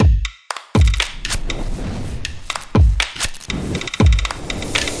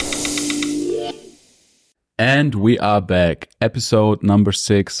And we are back. Episode number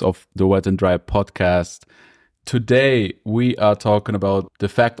 6 of the Wet and Dry podcast. Today, we are talking about the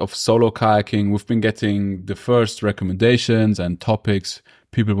fact of solo kayaking. We've been getting the first recommendations and topics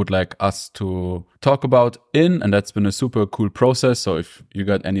people would like us to talk about and that's been a super cool process. So if you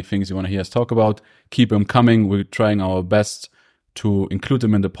got any things you want to hear us talk about, keep them coming. We're trying our best to include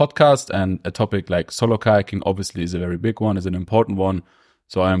them in the podcast, and a topic like solo kayaking obviously is a very big one, is an important one.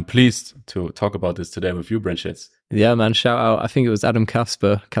 So I am pleased to talk about this today with you, Brentschitz. Yeah, man, shout out. I think it was Adam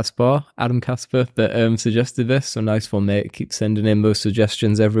Casper that suggested this. So nice one, mate. Keep sending in those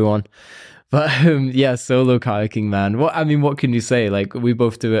suggestions, everyone. But yeah, solo kayaking, man. What can you say? Like, we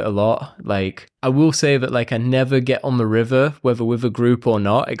both do it a lot. Like, I will say that, like, I never get on the river, whether with a group or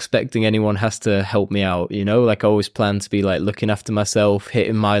not, expecting anyone has to help me out, you know? Like, I always plan to be, like, looking after myself,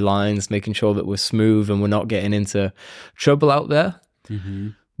 hitting my lines, making sure that we're smooth and we're not getting into trouble out there. Mm-hmm.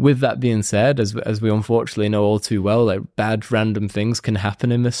 With that being said, as we unfortunately know all too well, like, bad random things can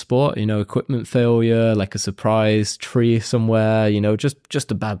happen in this sport, you know, equipment failure, like a surprise tree somewhere, you know,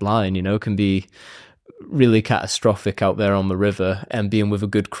 just a bad line, you know, can be really catastrophic out there on the river, and being with a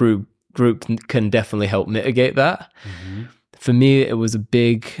good group can definitely help mitigate that. Mm-hmm. For me, it was a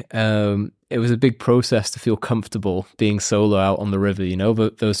big process to feel comfortable being solo out on the river, you know.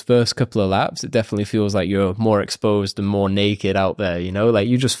 But those first couple of laps, it definitely feels like you're more exposed and more naked out there, you know, like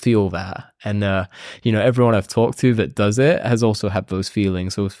you just feel that. And, you know, everyone I've talked to that does it has also had those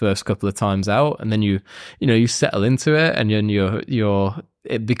feelings those first couple of times out. And then you settle into it, and then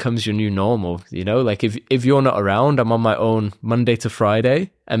it becomes your new normal, you know. Like if you're not around, I'm on my own Monday to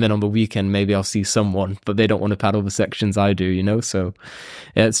Friday, and then on the weekend maybe I'll see someone, but they don't want to paddle the sections I do, you know. So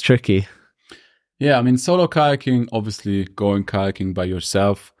yeah, it's tricky. Yeah, I mean, solo kayaking, obviously going kayaking by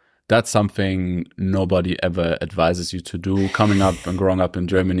yourself, that's something nobody ever advises you to do. Coming up and growing up in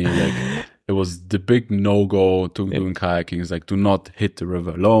Germany, like, it was the big no-go to doing kayaking. It's like, do not hit the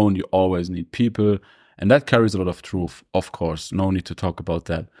river alone. You always need people. And that carries a lot of truth, of course. No need to talk about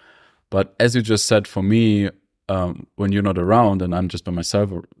that. But as you just said, for me, when you're not around and I'm just by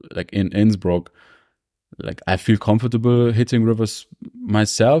myself, like in Innsbruck, like, I feel comfortable hitting rivers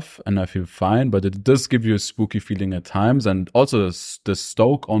myself and I feel fine, but it does give you a spooky feeling at times. And also the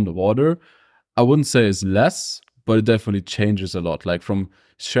stoke on the water, I wouldn't say is less, but it definitely changes a lot. Like, from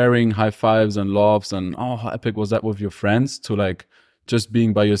sharing high fives and loves and, oh, how epic was that with your friends, to like just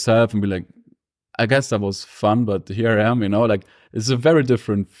being by yourself and be like, I guess that was fun, but here I am, you know, like, it's a very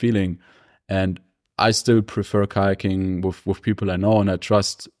different feeling. And I still prefer kayaking with people I know and I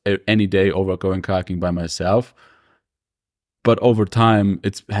trust any day over going kayaking by myself. But over time,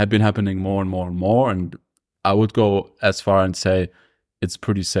 it's had been happening more and more and more. And I would go as far and say it's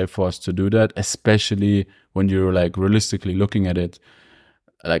pretty safe for us to do that, especially when you're like realistically looking at it,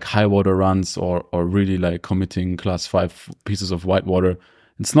 like high water runs or really like committing class 5 pieces of whitewater.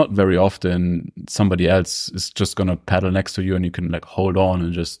 It's not very often somebody else is just going to paddle next to you and you can like hold on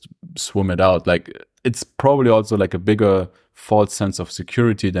and just swim it out. Like, it's probably also like a bigger false sense of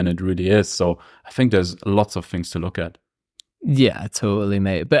security than it really is. So I think there's lots of things to look at. Yeah, totally,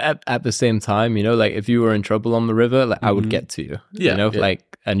 mate. But at the same time, you know, like, if you were in trouble on the river, like, I would get to you, you know,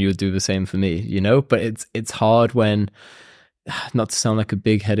 like, and you would do the same for me, you know. But it's hard when, not to sound like a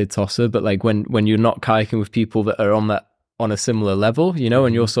big-headed tosser, but like when you're not kayaking with people that are on a similar level, you know,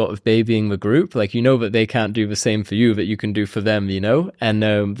 and you're sort of babying the group, like, you know that they can't do the same for you that you can do for them, you know, and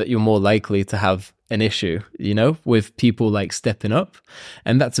that you're more likely to have an issue, you know, with people like stepping up.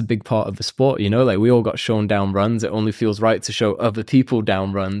 And that's a big part of the sport, you know, like, we all got shown down runs. It only feels right to show other people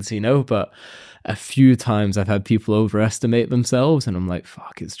down runs, you know, but a few times I've had people overestimate themselves and I'm like,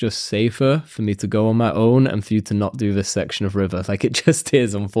 fuck, it's just safer for me to go on my own and for you to not do this section of river. Like, it just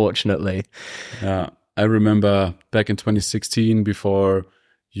is, unfortunately. Yeah. I remember back in 2016, before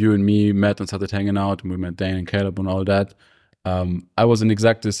you and me met and started hanging out, and we met Dane and Caleb and all that, I was in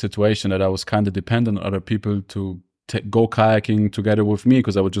exactly this situation that I was kind of dependent on other people to go kayaking together with me,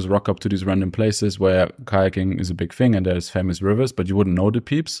 because I would just rock up to these random places where kayaking is a big thing and there's famous rivers, but you wouldn't know the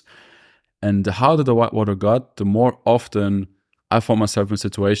peeps. And the harder the whitewater got, the more often I found myself in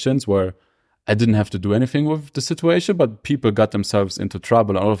situations where I didn't have to do anything with the situation, but people got themselves into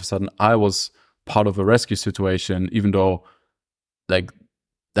trouble. And all of a sudden I was part of a rescue situation, even though like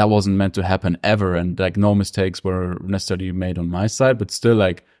that wasn't meant to happen ever, and like no mistakes were necessarily made on my side, but still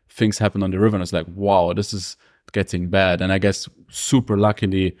like things happened on the river and it's like, wow, this is getting bad. And I guess super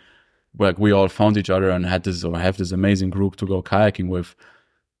luckily, like, we all found each other and have this amazing group to go kayaking with.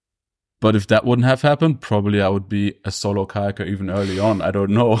 But if that wouldn't have happened, probably I would be a solo kayaker even early on. I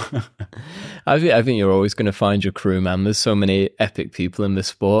don't know. I think you're always going to find your crew, man. There's so many epic people in this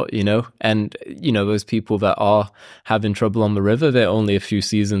sport, you know, and you know those people that are having trouble on the river. They're only a few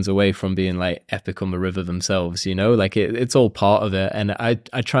seasons away from being like epic on the river themselves, you know. Like it's all part of it, and I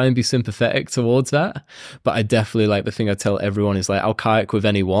try and be sympathetic towards that. But I definitely like the thing I tell everyone is like I'll kayak with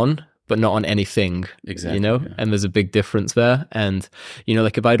anyone, but not on anything, Exactly, you know? yeah. And there's a big difference there. And, you know,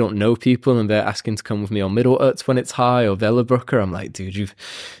 like if I don't know people and they're asking to come with me on Middle Earths when it's high or Vellebrooker, I'm like, dude, you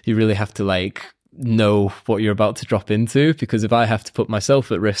really have to like know what you're about to drop into, because if I have to put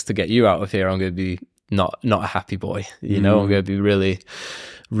myself at risk to get you out of here, I'm going to be not a happy boy, you know? I'm going to be really,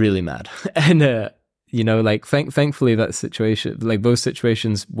 really mad. And, you know, like thankfully that situation, like those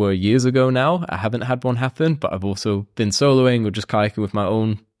situations were years ago now. I haven't had one happen, but I've also been soloing or just kayaking with my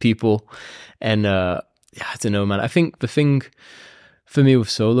own people. And yeah, I don't know, man. I think the thing for me with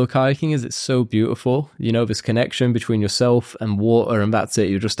solo kayaking is it's so beautiful, you know, this connection between yourself and water, and that's it.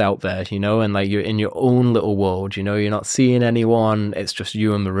 You're just out there, you know, and like you're in your own little world, you know, you're not seeing anyone. It's just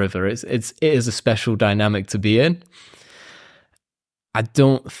you and the river. It is a special dynamic to be in. I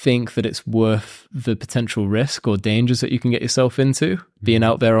don't think that it's worth the potential risk or dangers that you can get yourself into being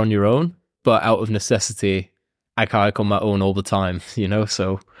out there on your own. But out of necessity, I kayak on my own all the time, you know?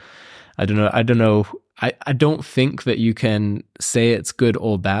 So I don't know. I don't think that you can say it's good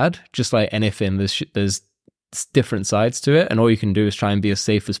or bad. Just like anything, there's different sides to it. And all you can do is try and be as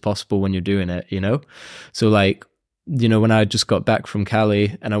safe as possible when you're doing it, you know? So like, you know, when I just got back from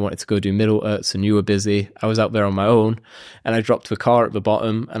Cali and I wanted to go do Middle Earths and you were busy, I was out there on my own and I dropped the car at the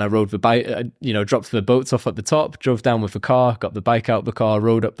bottom and I rode the bike, you know, dropped the boats off at the top, drove down with the car, got the bike out the car,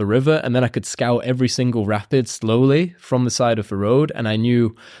 rode up the river, and then I could scout every single rapid slowly from the side of the road, and I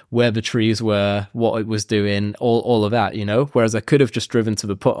knew where the trees were, what it was doing, all of that, you know, whereas I could have just driven to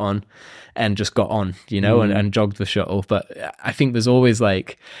the put on and just got on, you know, and jogged the shuttle. But I think there's always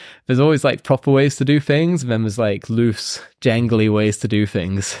like proper ways to do things, and then there's like loose, jangly ways to do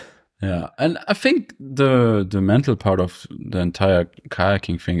things. Yeah, and I think the mental part of the entire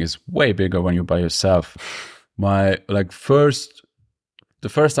kayaking thing is way bigger when you're by yourself. The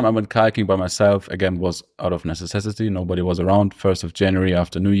first time I went kayaking by myself, again, was out of necessity. Nobody was around. 1st of January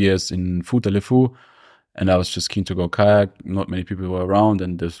after New Year's in Futalefu. And I was just keen to go kayak. Not many people were around,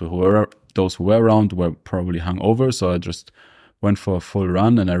 and those who were around were probably hungover. So I just went for a full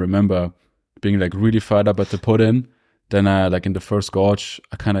run. And I remember being like really fired up at the put-in. Then I, like in the first gorge,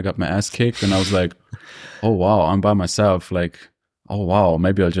 I kind of got my ass kicked, and I was like, oh wow, I'm by myself. Like, oh wow,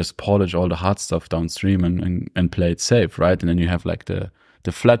 maybe I'll just polish all the hard stuff downstream and play it safe, right? And then you have like the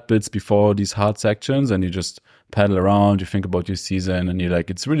flat bits before these hard sections, and you just paddle around, you think about your season, and you're like,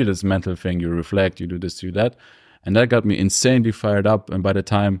 it's really this mental thing. You reflect, you do this, you do that. And that got me insanely fired up. And by the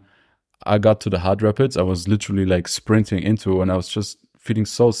time I got to the hard rapids, I was literally like sprinting into, and I was just feeling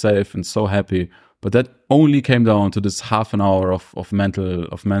so safe and so happy. But that only came down to this half an hour of mental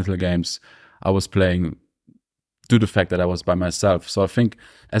games I was playing, due to the fact that I was by myself. So I think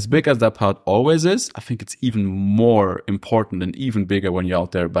as big as that part always is, I think it's even more important and even bigger when you're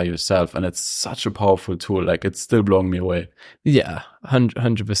out there by yourself. And it's such a powerful tool. Like, it's still blowing me away. Yeah,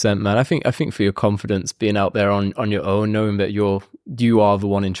 100%, man. I think for your confidence, being out there on your own, knowing that you are the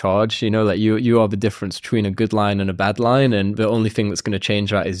one in charge, you know, like you are the difference between a good line and a bad line, and the only thing that's going to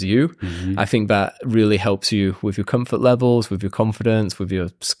change that is you. Mm-hmm. I think that really helps you with your comfort levels, with your confidence, with your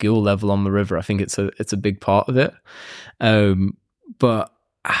skill level on the river. I think it's a big part of it. But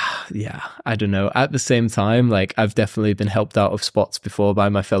yeah, I don't know. At the same time, like, I've definitely been helped out of spots before by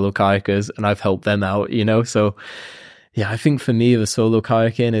my fellow kayakers, and I've helped them out, you know. So yeah, I think for me, the solo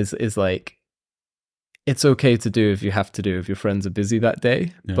kayaking is like, it's okay to do if you have to do, if your friends are busy that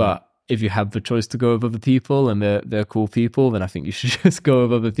day. Yeah. But if you have the choice to go with other people and they're cool people, then I think you should just go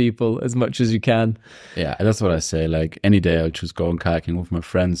with other people as much as you can. Yeah, that's what I say. Like, any day I'll choose going kayaking with my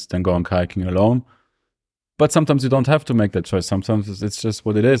friends than going kayaking alone. But sometimes you don't have to make that choice. Sometimes it's just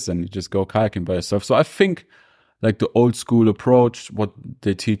what it is, and you just go kayaking by yourself. So I think, like, the old school approach, what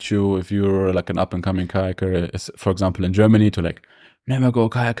they teach you if you're like an up and coming kayaker, is, for example, in Germany, to like, never go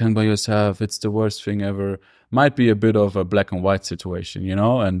kayaking by yourself, it's the worst thing ever, might be a bit of a black and white situation, you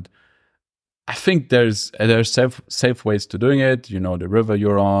know. And I think there's safe ways to doing it. You know, the river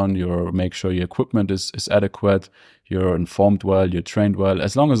you're on, you make sure your equipment is adequate, you're informed well, you're trained well.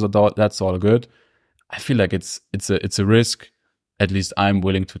 As long as that's all good, I feel like it's a risk, at least I'm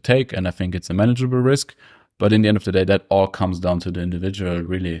willing to take, and I think it's a manageable risk. But in the end of the day, that all comes down to the individual,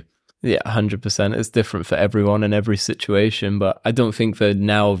 really. Yeah, 100%. It's different for everyone in every situation, but I don't think that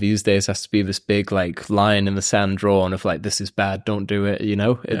now these days has to be this big like line in the sand drawn of like, this is bad, don't do it, you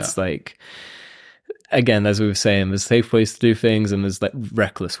know? It's like, again, as we were saying, there's safe ways to do things and there's like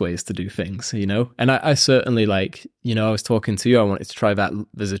reckless ways to do things, you know? And I certainly like, you know, I was talking to you, I wanted to try that.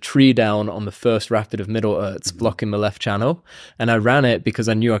 There's a tree down on the first rapid of Middle Earths blocking the left channel. And I ran it because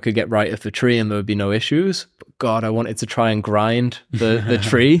I knew I could get right of the tree and there would be no issues. But God, I wanted to try and grind the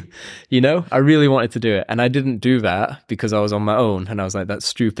tree, you know? I really wanted to do it. And I didn't do that because I was on my own. And I was like, that's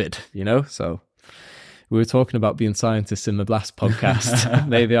stupid, you know? So we were talking about being scientists in the last podcast.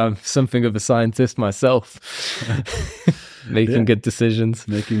 Maybe I'm something of a scientist myself, making good decisions.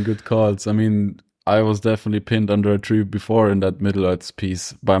 Making good calls. I mean, I was definitely pinned under a tree before in that Middle Earths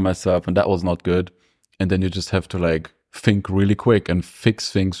piece by myself, and that was not good. And then you just have to like think really quick and fix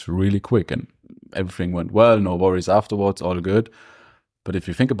things really quick. And everything went well, no worries afterwards, all good. But if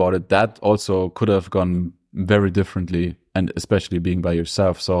you think about it, that also could have gone very differently, and especially being by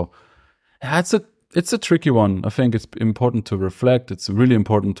yourself. So yeah, it's a tricky one. I think it's important to reflect. It's really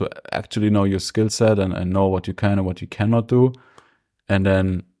important to actually know your skill set and know what you can and what you cannot do. And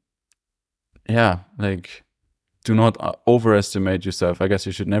then, yeah, like, do not overestimate yourself. I guess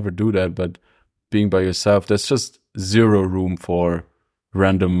you should never do that, but being by yourself, there's just zero room for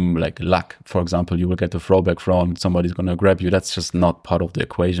random, like, luck. For example, you will get a throwback thrown, somebody's going to grab you. That's just not part of the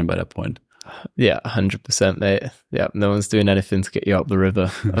equation by that point. Yeah, 100%, mate. Yeah, no one's doing anything to get you out the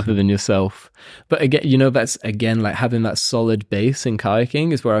river other than yourself. But again, you know, that's again like having that solid base in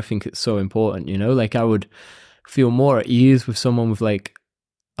kayaking is where I think it's so important, you know? Like I would feel more at ease with someone with like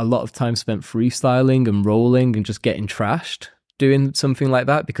a lot of time spent freestyling and rolling and just getting trashed doing something like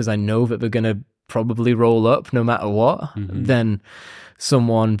that because I know that they're going to probably roll up no matter what, than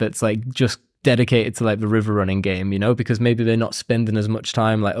someone that's like just dedicated to like the river running game, you know, because maybe they're not spending as much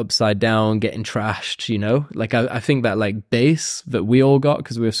time like upside down getting trashed, you know. Like I think that like base that we all got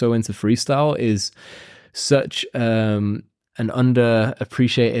because we were so into freestyle is such an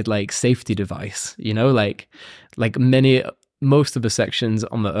underappreciated like safety device, you know, like most of the sections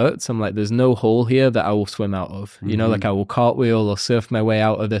on the Erts, I'm like, there's no hole here that I will swim out of, you know, like I will cartwheel or surf my way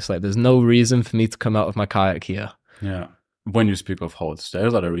out of this. Like there's no reason for me to come out of my kayak here. Yeah. When you speak of holes,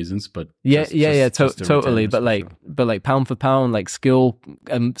 there's other reasons, but totally. But like pound for pound, like skill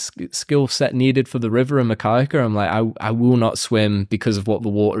set needed for the river and the kayaker, I'm like, I will not swim because of what the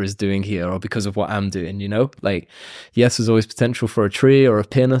water is doing here or because of what I'm doing, you know? Like, yes, there's always potential for a tree or a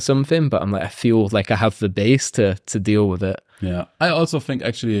pin or something, but I'm like, I feel like I have the base to deal with it. Yeah. I also think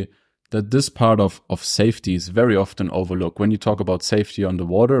actually that this part of safety is very often overlooked. When you talk about safety on the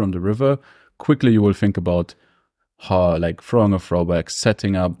water, on the river, quickly you will think about how, like, throwing a throwback,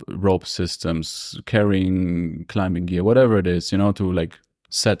 setting up rope systems, carrying climbing gear, whatever it is, you know, to like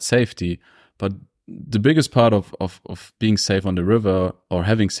set safety. But the biggest part of being safe on the river or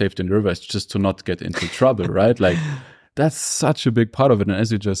having safety in the river is just to not get into trouble, right? Like that's such a big part of it. And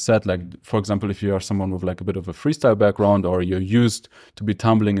as you just said, like, for example, if you are someone with like a bit of a freestyle background or you're used to be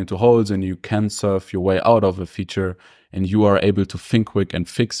tumbling into holes and you can surf your way out of a feature and you are able to think quick and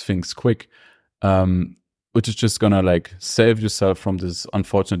fix things quick, which is just gonna like save yourself from this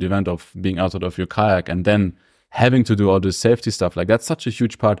unfortunate event of being out of your kayak and then having to do all this safety stuff. Like that's such a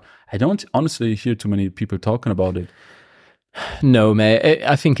huge part. I don't honestly hear too many people talking about it. No, mate.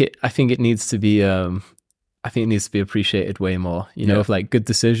 I think it needs to be. I think it needs to be appreciated way more. You know, if like good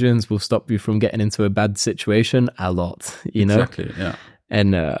decisions will stop you from getting into a bad situation a lot. You know, exactly. Yeah,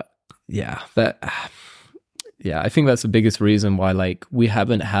 and I think that's the biggest reason why like we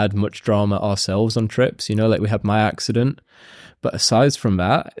haven't had much drama ourselves on trips, you know, like we had my accident, but aside from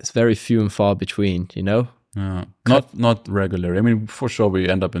that, it's very few and far between, you know. Yeah. Not regularly. I mean, for sure we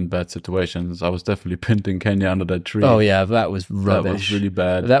end up in bad situations. I was definitely pinned in Kenya under that tree. Oh yeah, that was rubbish. That was really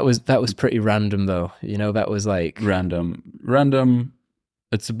bad. That was pretty random though, you know. That was like random.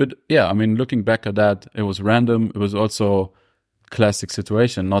 It's a bit, yeah, I mean, looking back at that, it was random. It was also classic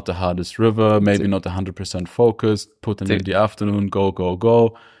situation, not the hardest river, maybe not 100% focused, put in the afternoon,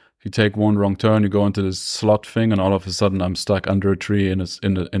 go. You take one wrong turn, you go into this slot thing, and all of a sudden I'm stuck under a tree in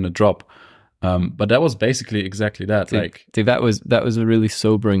a drop. But that was basically exactly that. Dude, that was a really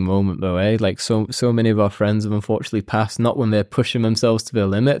sobering moment though, eh? Like so many of our friends have unfortunately passed, not when they're pushing themselves to their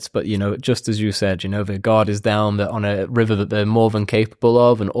limits, but you know, just as you said, you know, their guard is down, they're on a river that they're more than capable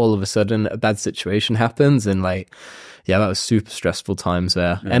of, and all of a sudden a bad situation happens, and like, yeah, that was super stressful times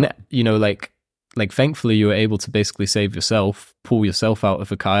there. Yeah. And you know, like thankfully you were able to basically save yourself, pull yourself out of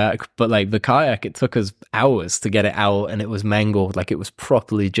the kayak, but like the kayak, it took us hours to get it out, and it was mangled, like it was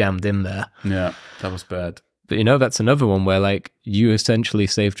properly jammed in there. Yeah, that was bad. But you know, that's another one where like you essentially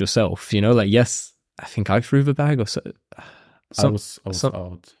saved yourself, you know, like yes, I think I threw the bag or so. I was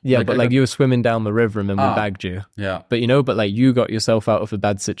out. Yeah, but like you were swimming down the river and then we bagged you. Yeah. But but like you got yourself out of a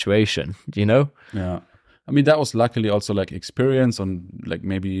bad situation, Yeah. I mean, that was luckily also like experience on like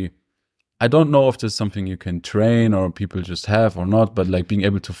maybe, I don't know if there's something you can train or people just have or not, but like being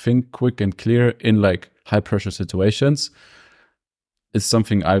able to think quick and clear in like high pressure situations is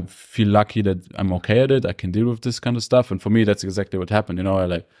something I feel lucky that I'm okay at it. I can deal with this kind of stuff. And for me, that's exactly what happened. I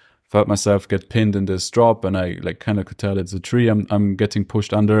like felt myself get pinned in this drop and I like kind of could tell it's a tree I'm getting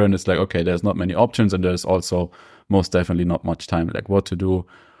pushed under, and it's like, okay, there's not many options, and there's also most definitely not much time. Like what to do,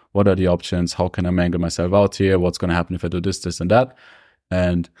 what are the options, how can I mangle myself out here, what's going to happen if I do this and that.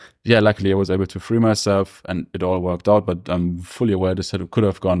 And yeah, luckily I was able to free myself and it all worked out, but I'm fully aware this could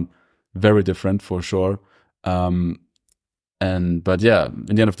have gone very different for sure. But yeah, in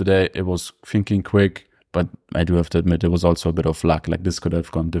the end of the day, it was thinking quick, but I do have to admit it was also a bit of luck. Like this could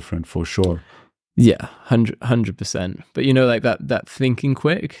have gone different for sure. Yeah, 100%. But like that thinking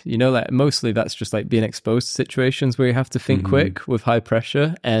quick, like mostly that's just like being exposed to situations where you have to think quick with high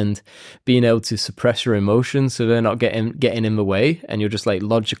pressure and being able to suppress your emotions so they're not getting in the way, and you're just like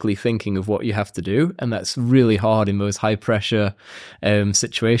logically thinking of what you have to do. And that's really hard in those high pressure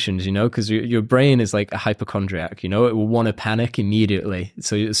situations, because your brain is like a hypochondriac, it will want to panic immediately.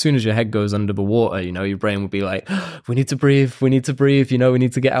 So as soon as your head goes under the water, your brain will be like, we need to breathe, we need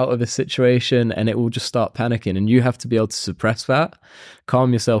to get out of this situation. And it will just start panicking, and you have to be able to suppress that,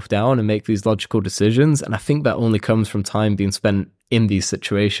 calm yourself down, and make these logical decisions. And I think that only comes from time being spent in these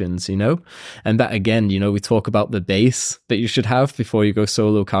situations, and that again, we talk about the base that you should have before you go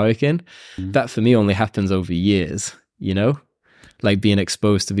solo kayaking. That for me only happens over years, like being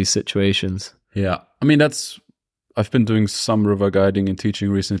exposed to these situations. Yeah, I mean, I've been doing some river guiding and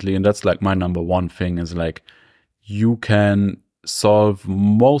teaching recently, and that's like my number one thing is like you can solve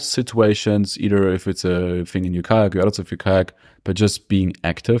most situations, either if it's a thing in your kayak or out of your kayak, but just being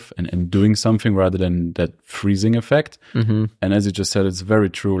active and doing something rather than that freezing effect. And as you just said, it's very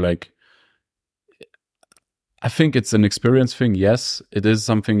true. Like, I think it's an experience thing. Yes, it is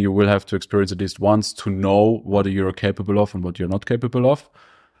something you will have to experience at least once to know what you're capable of and what you're not capable of.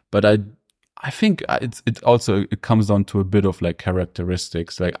 But I think it also comes down to a bit of like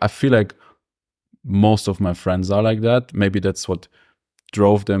characteristics. Like I feel like most of my friends are like that. Maybe that's what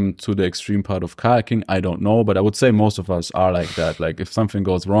drove them to the extreme part of kayaking. I don't know, but I would say most of us are like that. Like if something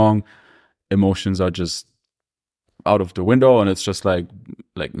goes wrong, emotions are just out of the window, and it's just like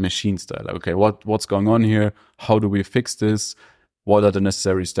machine style. Like, okay, what's going on here? How do we fix this? What are the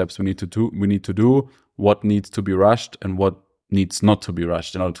necessary steps we need to do? What needs to be rushed and what needs not to be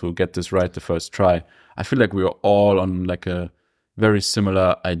rushed in order to get this right the first try? I feel like we're all on like a very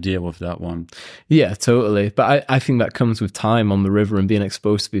similar idea with that one. Yeah, totally. But I think that comes with time on the river and being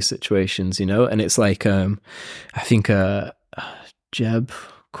exposed to these situations, and it's like I think Jeb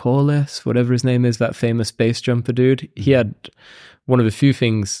Corliss, whatever his name is, that famous base jumper dude, he had one of the few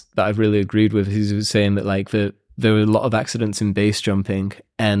things that I've really agreed with. He was saying that like there were a lot of accidents in base jumping,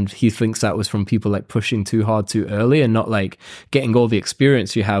 and he thinks that was from people like pushing too hard too early and not like getting all the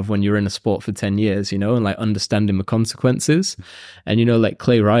experience you have when you're in a sport for 10 years, and like understanding the consequences. And like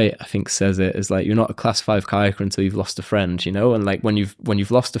Clay Wright, I think, says it is like, you're not a class 5 kayaker until you've lost a friend, and like when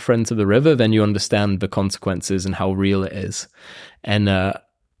you've lost a friend to the river, then you understand the consequences and how real it is. And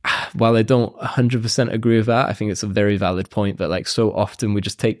while I don't 100% agree with that, I think it's a very valid point that like so often we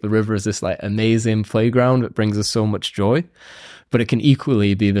just take the river as this like amazing playground that brings us so much joy, but it can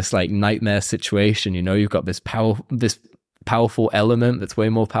equally be this like nightmare situation. You've got this powerful element that's way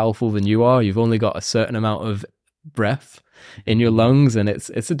more powerful than you are. You've only got a certain amount of breath in your lungs, and it's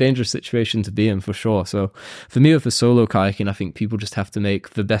a dangerous situation to be in for sure. So for me, with the solo kayaking, I think people just have to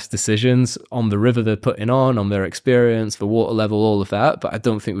make the best decisions on the river they're putting on their experience, the water level, all of that. But I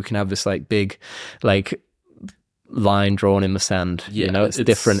don't think we can have this like big like line drawn in the sand. Yeah, it's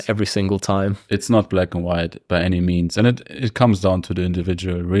different every single time. It's not black and white by any means, and it comes down to the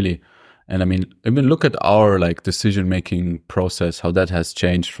individual really. And I mean look at our like decision making process, how that has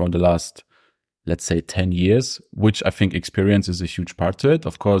changed from the last, let's say, 10 years, which I think experience is a huge part to it.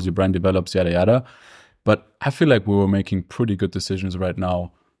 Of course, your brand develops, yada, yada. But I feel like we were making pretty good decisions right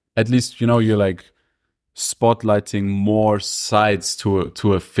now. At least, you're like spotlighting more sides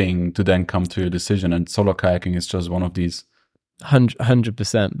to a thing to then come to a decision. And solo kayaking is just one of these.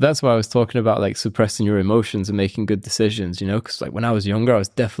 100%. That's why I was talking about like suppressing your emotions and making good decisions, because like when I was younger, I was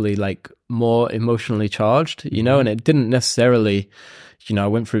definitely like more emotionally charged, and it didn't necessarily, I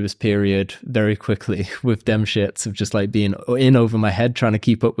went through this period very quickly with dem shits of just like being in over my head, trying to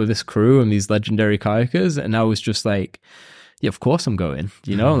keep up with this crew and these legendary kayakers. And I was just like, yeah, of course I'm going,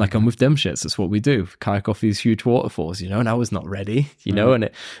 you know, like I'm with them shits. That's what we do. Kayak off these huge waterfalls, you know, and I was not ready, you know, and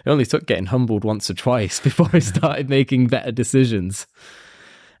it only took getting humbled once or twice before I started making better decisions.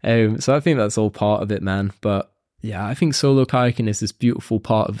 So I think that's all part of it, man. But yeah, I think solo kayaking is this beautiful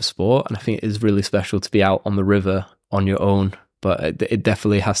part of the sport. And I think it is really special to be out on the river on your own. But it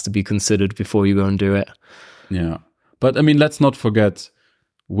definitely has to be considered before you go and do it. Yeah. But I mean, let's not forget,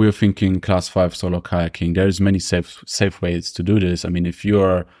 we're thinking class 5 solo kayaking. There's many safe ways to do this. I mean, if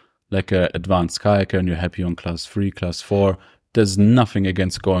you're like an advanced kayaker and you're happy on class 3, class 4, there's nothing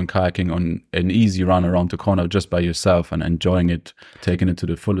against going kayaking on an easy run around the corner just by yourself and enjoying it, taking it to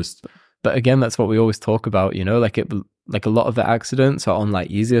the fullest. But again, that's what we always talk about, you know, like a lot of the accidents are on like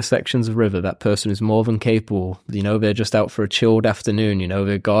easier sections of river. That person is more than capable, you know, they're just out for a chilled afternoon, you know,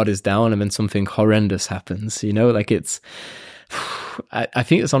 their guard is down and then something horrendous happens, you know, like I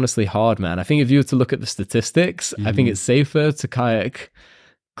think it's honestly hard, man. I think if you were to look at the statistics, I think it's safer to kayak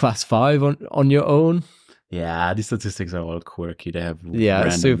class 5 on your own. Yeah, these statistics are all quirky. They have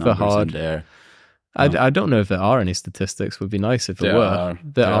it's super hard in there. I don't know if there are any statistics. Would be nice if there were.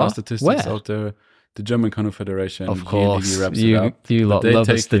 There are statistics Where? out there. The German Canoe Federation. Of course. You lot love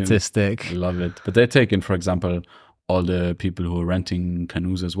a statistic. Love it. But they take in, for example, all the people who are renting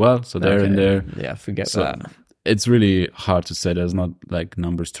canoes as well. So they're in there. Yeah, forget that. It's really hard to say. There's not like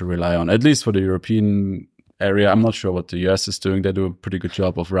numbers to rely on, at least for the European area. I'm not sure what the US is doing. They do a pretty good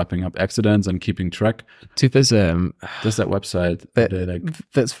job of wrapping up accidents and keeping track. Dude, there's that website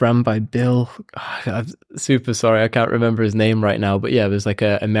that's run by Bill. I'm super sorry, I can't remember his name right now. But yeah, there's like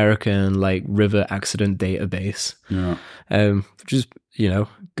a American like river accident database. Yeah. Which is, you know,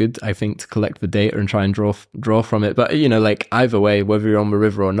 good, I think, to collect the data and try and draw from it. But, you know, like either way, whether you're on the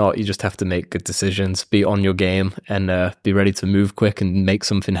river or not, you just have to make good decisions, be on your game and be ready to move quick and make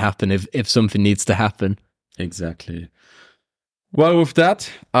something happen if something needs to happen. Exactly. Well, with that,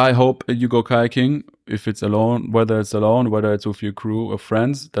 I hope you go kayaking. If it's alone, whether it's with your crew or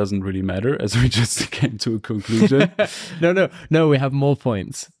friends, doesn't really matter, as we just came to a conclusion. No, we have more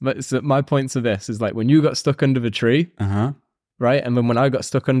points. But so my points are this, is like when you got stuck under the tree, right? And then when I got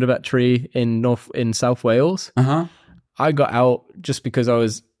stuck under that tree in South Wales, I got out just because I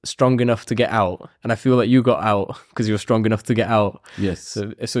was strong enough to get out, and I feel like you got out because you were strong enough to get out. Yes.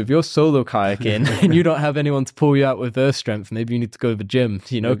 So if you're solo kayaking and you don't have anyone to pull you out with earth strength, maybe you need to go to the gym,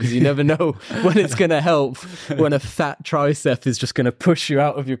 you know, because you never know when it's going to help, when a fat tricep is just going to push you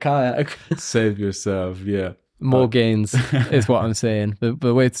out of your kayak. Save yourself, yeah. More gains is what I'm saying.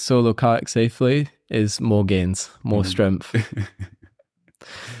 The way to solo kayak safely is more gains, more strength.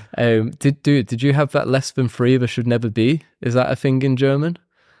 Did you have that less than 3 there should never be? Is that a thing in German?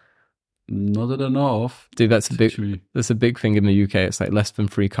 Not that I know of. Dude, that's a big thing in the UK. It's like less than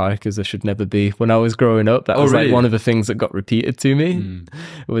 3 kayakers there should never be. When I was growing up, that was really? Like one of the things that got repeated to me.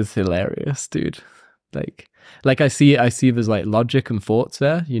 It was hilarious, dude. Like I see there's like logic and thoughts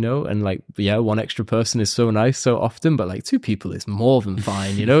there, you know, and like, yeah, one extra person is so nice so often, but like 2 people is more than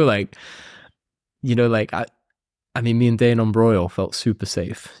fine, you know, like I mean, me and Dane on Broil felt super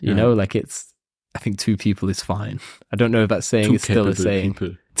safe, you know, like I think 2 people is fine. I don't know if that saying is still a saying.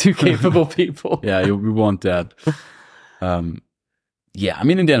 People. 2 capable people. Yeah, we want that. Yeah, I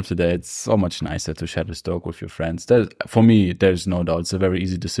mean, in the end of the day, it's so much nicer to share the stoke with your friends. For me, there's no doubt. It's a very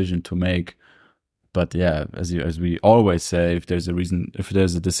easy decision to make. But yeah, as we always say, if there's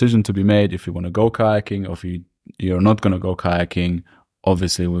a decision to be made, if you want to go kayaking or if you're not going to go kayaking,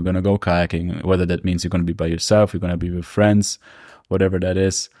 obviously we're going to go kayaking, whether that means you're going to be by yourself, you're going to be with friends, whatever that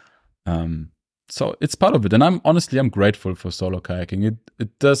is. So it's part of it. And I'm grateful for solo kayaking.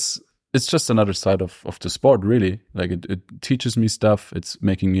 It's just another side of the sport, really. Like it teaches me stuff. It's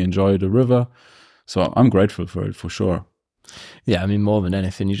making me enjoy the river. So I'm grateful for it for sure. Yeah, I mean, more than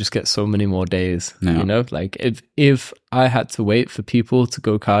anything, you just get so many more days, you know? Like, if I had to wait for people to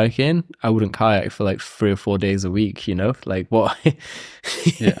go kayaking, I wouldn't kayak for like 3 or 4 days a week, you know? Like, what?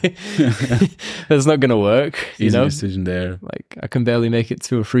 Yeah. That's not going to work, you Easy know? decision there. Like, I can barely make it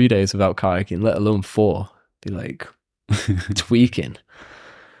 2 or 3 days without kayaking, let alone 4. Be like, tweaking.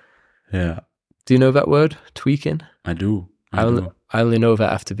 Yeah. Do you know that word? Tweaking? I do. I only know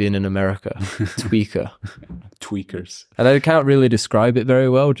that after being in America. Tweaker. Tweakers. And I can't really describe it very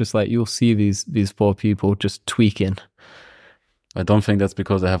well. Just like you'll see these poor people just tweaking. I don't think that's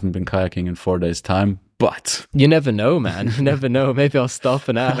because I haven't been kayaking in 4 days' time, but... You never know, man. You never know. Maybe I'll stop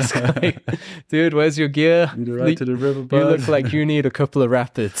and ask. Like, dude, where's your gear? Need a ride to the river, bud. You look like you need a couple of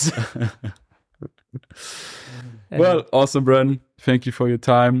rapids. Well, awesome, Bren. Thank you for your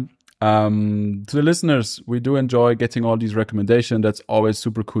time. To the listeners, we do enjoy getting all these recommendations. That's always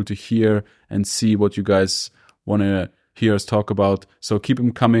super cool to hear and see what you guys want to hear us talk about. So keep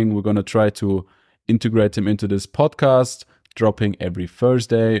him coming. We're going to try to integrate him into this podcast, dropping every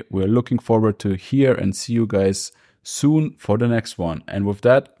Thursday. We're looking forward to hear and see you guys soon for the next one. And with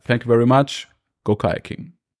that, thank you very much. Go kayaking.